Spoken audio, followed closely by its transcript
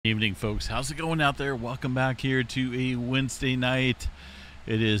Evening, folks. How's it going out there? Welcome back here to a Wednesday night.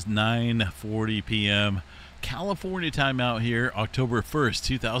 It is 9:40 p.m. California time out here, October 1st,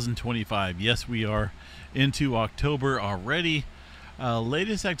 2025. Yes, we are into October already.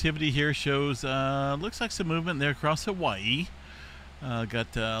 Latest activity here shows looks like some movement there across Hawaii.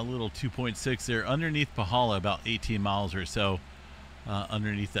 Got a little 2.6 there underneath Pahala, about 18 miles or so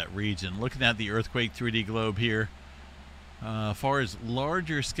underneath that region. Looking at the earthquake 3D globe here. As far as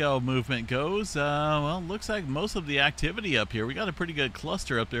larger scale movement goes, well, looks like most of the activity up here. We got a pretty good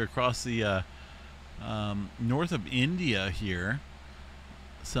cluster up there across the north of India here.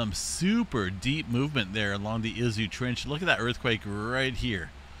 Some super deep movement there along the Izu Trench. Look at that earthquake right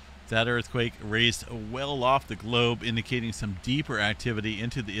here. That earthquake raised well off the globe, indicating some deeper activity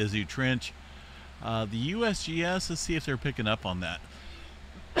into the Izu Trench. The USGS, let's see if they're picking up on that.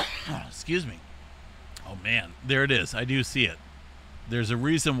 Excuse me. Oh man, there it is. I do see it. There's a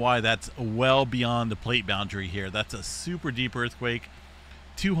reason why that's well beyond the plate boundary here. That's a super deep earthquake,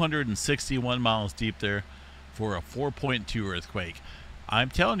 261 miles deep there for a 4.2 earthquake. I'm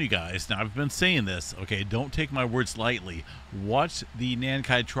telling you guys, now I've been saying this, okay, don't take my words lightly. Watch the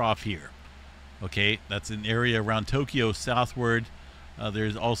Nankai Trough here. Okay, that's an area around Tokyo southward.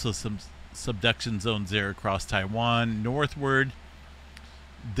 There's also some subduction zones there across Taiwan northward.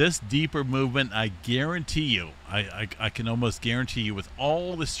 This deeper movement, I guarantee you, I can almost guarantee you, with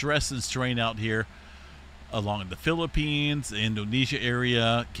all the stress and strain out here along the Philippines, Indonesia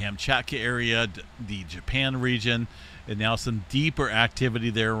area, Kamchatka area, the Japan region, and now some deeper activity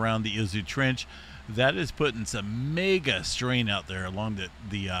there around the Izu Trench, that is putting some mega strain out there along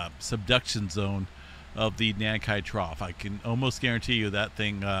the subduction zone of the Nankai Trough. I can almost guarantee you that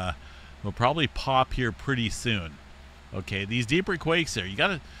thing will probably pop here pretty soon. Okay, these deeper quakes there, you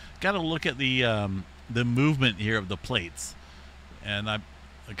gotta look at the movement here of the plates, and I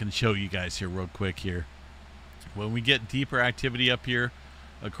can show you guys here real quick here. When we get deeper activity up here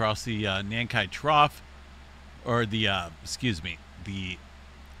across the Nankai Trough, or the the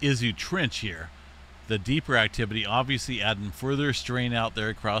Izu Trench here, the deeper activity obviously adding further strain out there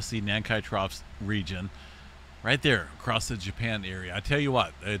across the Nankai Trough region, right there across the Japan area. I tell you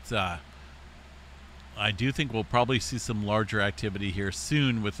what, it's I do think we'll probably see some larger activity here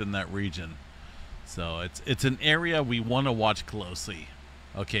soon within that region. So it's an area we want to watch closely.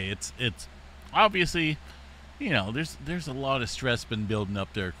 Okay, it's obviously, you know, there's a lot of stress been building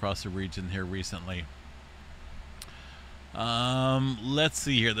up there across the region here recently. Let's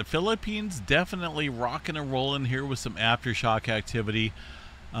see here. The Philippines definitely rocking and rolling here with some aftershock activity.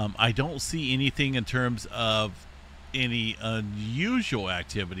 I don't see anything in terms of any unusual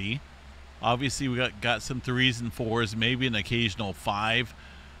activity. Obviously, we got some 3s and 4s, maybe an occasional 5.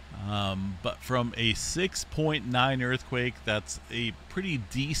 But from a 6.9 earthquake, that's a pretty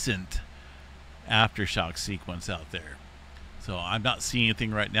decent aftershock sequence out there. So I'm not seeing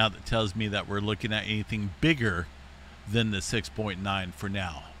anything right now that tells me that we're looking at anything bigger than the 6.9 for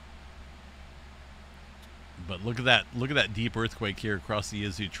now. But look at that deep earthquake here across the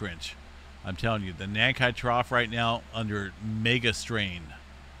Izu Trench. I'm telling you, the Nankai Trough right now under mega strain.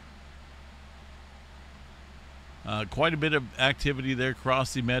 Quite a bit of activity there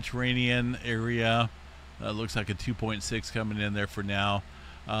across the Mediterranean area. Looks like a 2.6 coming in there for now.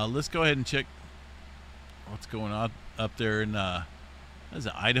 Let's go ahead and check what's going on up there in is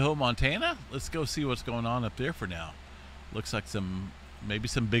it Idaho, Montana? Let's go see what's going on up there for now. Looks like maybe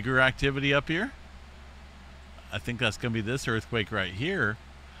some bigger activity up here. I think that's going to be this earthquake right here.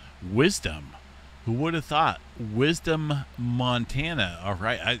 Wisdom. Who would have thought? Wisdom, Montana. All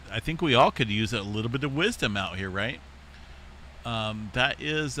right. I think we all could use a little bit of wisdom out here, right? That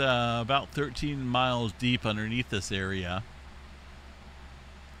is about 13 miles deep underneath this area.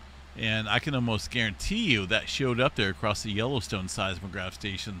 And I can almost guarantee you that showed up there across the Yellowstone seismograph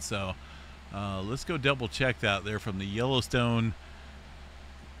station. So let's go double check that there from the Yellowstone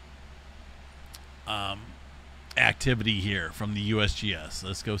activity here from the USGS.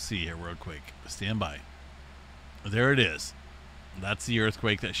 Let's go see here real quick. Stand by. There it is. That's the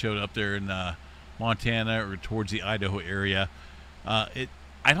earthquake that showed up there in Montana or towards the Idaho area. I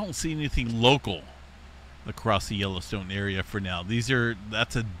don't see anything local across the Yellowstone area for now.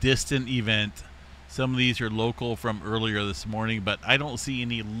 That's a distant event. Some of these are local from earlier this morning, but I don't see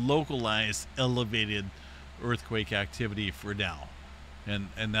any localized elevated earthquake activity for now.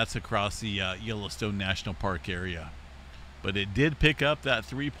 And that's across the Yellowstone National Park area. But it did pick up that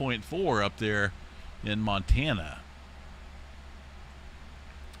 3.4 up there in Montana.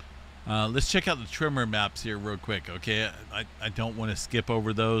 Let's check out the tremor maps here real quick, okay? I don't want to skip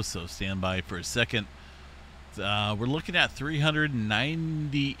over those, so stand by for a second. We're looking at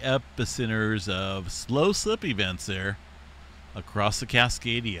 390 epicenters of slow slip events there across the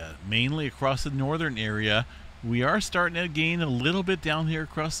Cascadia, mainly across the northern area. We are starting to gain a little bit down here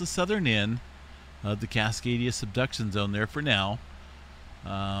across the southern end of the Cascadia subduction zone there for now.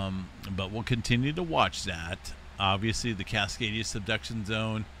 But we'll continue to watch that. Obviously, the Cascadia subduction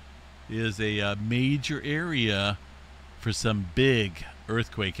zone is a major area for some big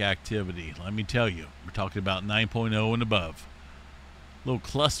earthquake activity. Let me tell you, we're talking about 9.0 and above. A little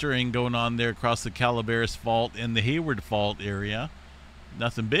clustering going on there across the Calaveras Fault and the Hayward Fault area.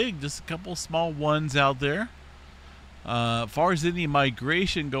 Nothing big, just a couple small ones out there. As far as any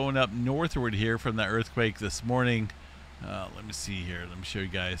migration going up northward here from that earthquake this morning, let me see here. Let me show you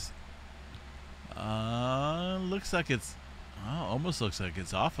guys. Looks like it's almost looks like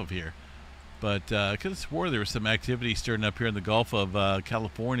it's off of here. But I could have swore there was some activity stirring up here in the Gulf of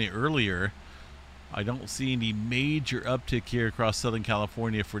California earlier. I don't see any major uptick here across Southern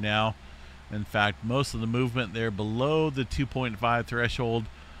California for now. In fact, most of the movement there below the 2.5 threshold.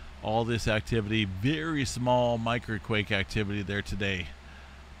 All this activity, very small microquake activity there today.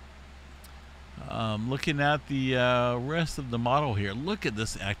 Looking at the rest of the model here, look at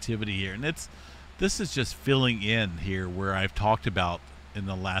this activity here. And this is just filling in here where I've talked about in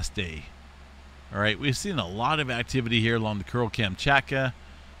the last day. All right, we've seen a lot of activity here along the Kuril-Kamchatka,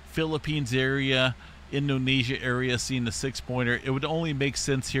 Philippines area, Indonesia area, seeing the 6-pointer. It would only make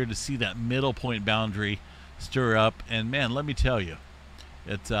sense here to see that middle point boundary stir up. And man, let me tell you,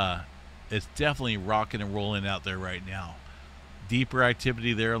 it's definitely rocking and rolling out there right now. Deeper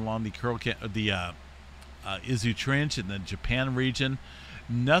activity there along the Izu Trench in the Japan region.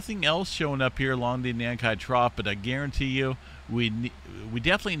 Nothing else showing up here along the Nankai Trough, but I guarantee you we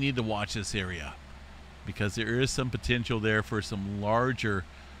definitely need to watch this area because there is some potential there for some larger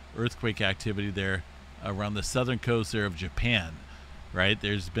earthquake activity there around the southern coast there of Japan. Right,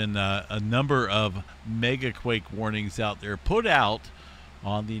 there's been a number of mega quake warnings out there put out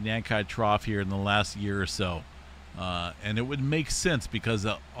on the Nankai Trough here in the last year or so. And it would make sense because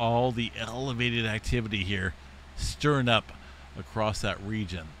of all the elevated activity here stirring up across that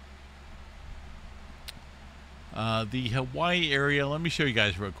region. The Hawaii area, let me show you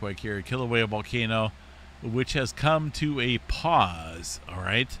guys real quick here. Kilauea volcano, which has come to a pause. All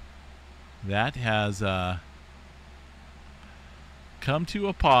right, that has come to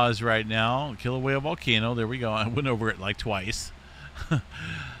a pause right now. Kilauea volcano, there we go. I went over it like twice.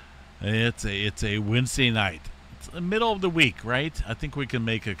 It's a Wednesday night. It's the middle of the week, right? I think we can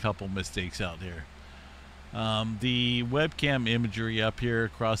make a couple mistakes out here. The webcam imagery up here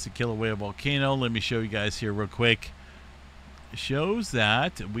across the Kilauea volcano, let me show you guys here real quick, shows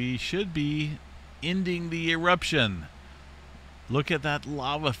that we should be ending the eruption. Look at that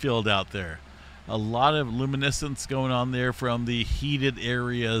lava field out there. A lot of luminescence going on there from the heated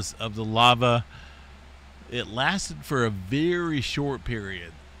areas of the lava. It lasted for a very short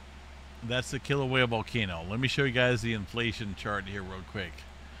period. That's the Kilauea volcano. Let me show you guys the inflation chart here real quick,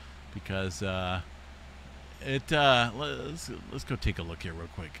 because let's go take a look here real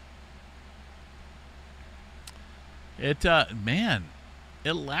quick. Man,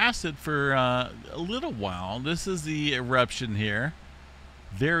 it lasted for a little while. This is the eruption here.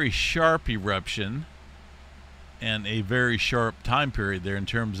 Very sharp eruption, and a very sharp time period there in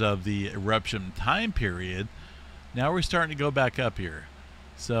terms of the eruption time period. Now we're starting to go back up here.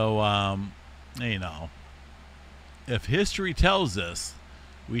 So, you know, if history tells us,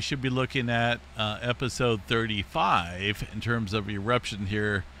 we should be looking at episode 35 in terms of eruption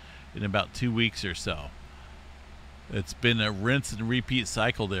here in about 2 weeks or so. It's been a rinse and repeat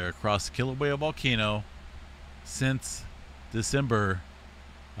cycle there across the Kilauea volcano since December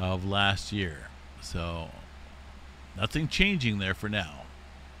of last year. So nothing changing there for now.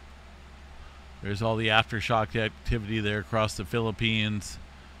 There's all the aftershock activity there across the Philippines.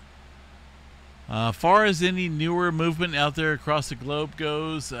 Far as any newer movement out there across the globe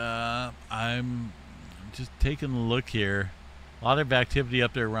goes, I'm just taking a look here. A lot of activity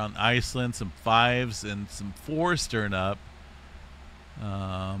up there around Iceland, some 5s and some 4s stirring up.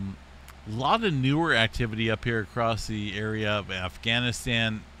 A lot of newer activity up here across the area of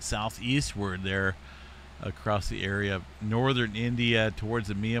Afghanistan, southeastward there, across the area of northern India towards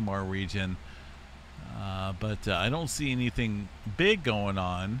the Myanmar region. But I don't see anything big going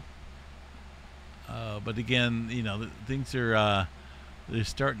on. But again, you know, things are they're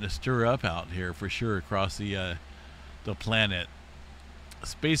starting to stir up out here for sure across the planet.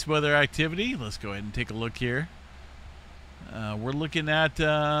 Space weather activity. Let's go ahead and take a look here. We're looking at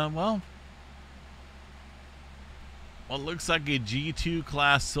well, what looks like a G2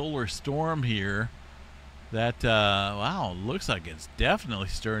 class solar storm here That, wow, looks like it's definitely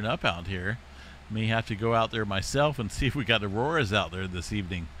stirring up out here. May have to go out there myself and see if we got auroras out there this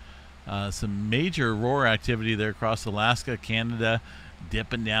evening. Some major aurora activity there across Alaska, Canada,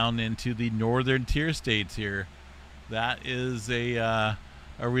 dipping down into the northern tier states here. That is a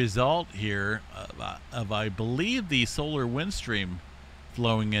result here of, I believe, the solar wind stream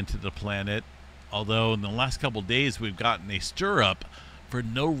flowing into the planet. Although in the last couple days we've gotten a stir up for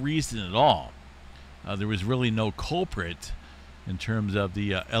no reason at all. There was really no culprit in terms of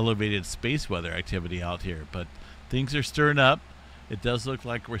the elevated space weather activity out here. But things are stirring up. It does look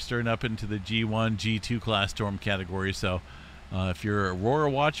like we're stirring up into the G1, G2 class storm category. So if you're a aurora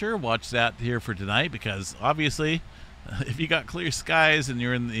watcher, watch that here for tonight, because obviously if you got clear skies and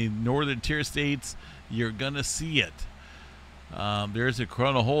you're in the northern tier states, you're going to see it. There's a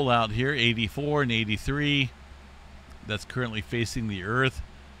coronal hole out here, 84 and 83. That's currently facing the Earth.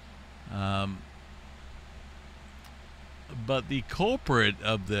 But the culprit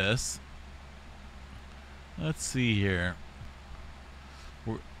of this, let's see here.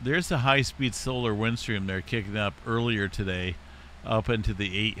 There's a high-speed solar wind stream there kicking up earlier today up into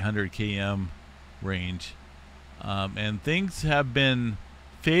the 800 km range. And things have been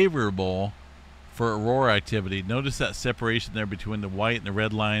favorable for aurora activity. Notice that separation there between the white and the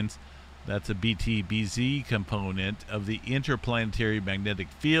red lines. That's a BT-BZ component of the interplanetary magnetic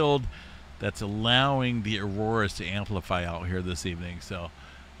field that's allowing the auroras to amplify out here this evening. So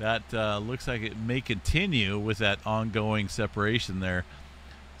that looks like it may continue with that ongoing separation there.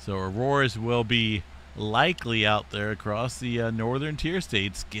 So auroras will be likely out there across the northern tier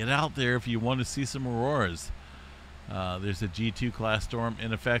states. Get out there if you want to see some auroras. There's a G2 class storm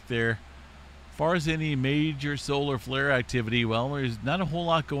in effect there. As far as any major solar flare activity, well, there's not a whole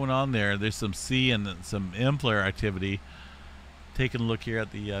lot going on there. There's some C and some M flare activity. Taking a look here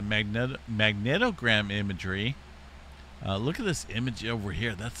at the magnetogram imagery. Look at this image over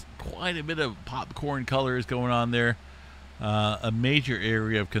here. That's quite a bit of popcorn colors going on there. A major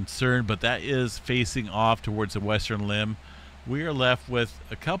area of concern, but that is facing off towards the western limb. We are left with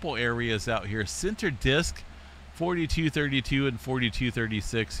a couple areas out here. Center disk, 4232 and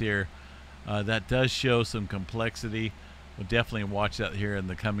 4236 here. That does show some complexity. We'll definitely watch that here in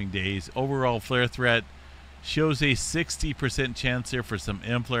the coming days. Overall flare threat shows a 60% chance here for some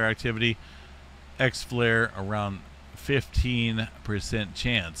M flare activity. X flare around 15%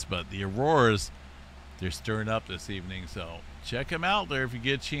 chance. But the auroras, they're stirring up this evening, so check them out there if you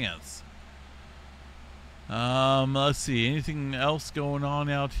get a chance. Let's see, anything else going on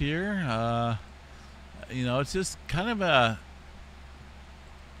out here? You know, it's just kind of a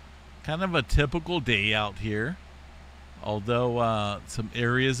typical day out here. Although some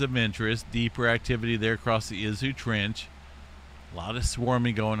areas of interest, deeper activity there across the Izu Trench. A lot of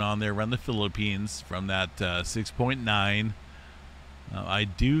swarming going on there around the Philippines from that 6.9. I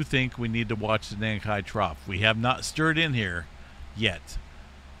do think we need to watch the Nankai Trough. We have not stirred in here yet.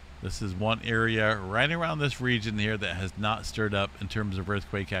 This is one area right around this region here that has not stirred up in terms of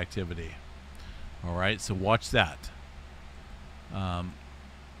earthquake activity. All right, so watch that.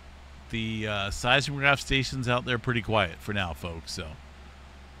 The seismograph stations out there pretty quiet for now, folks. So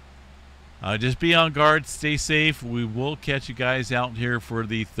just be on guard, stay safe. We will catch you guys out here for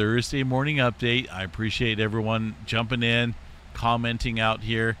the Thursday morning update. I appreciate everyone jumping in, commenting out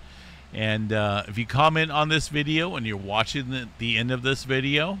here. And if you comment on this video and you're watching the end of this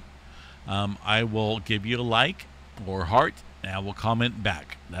video, I will give you a like or heart, and I will comment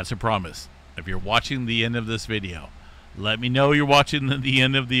back. That's a promise. If you're watching the end of this video, let me know you're watching the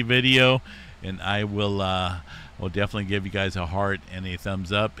end of the video, and I will definitely give you guys a heart and a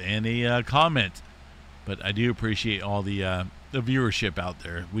thumbs up and a comment. But I do appreciate all the viewership out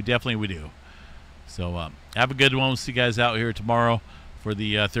there. We definitely do. So have a good one. We'll see you guys out here tomorrow for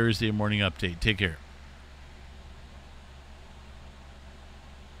the Thursday morning update. Take care.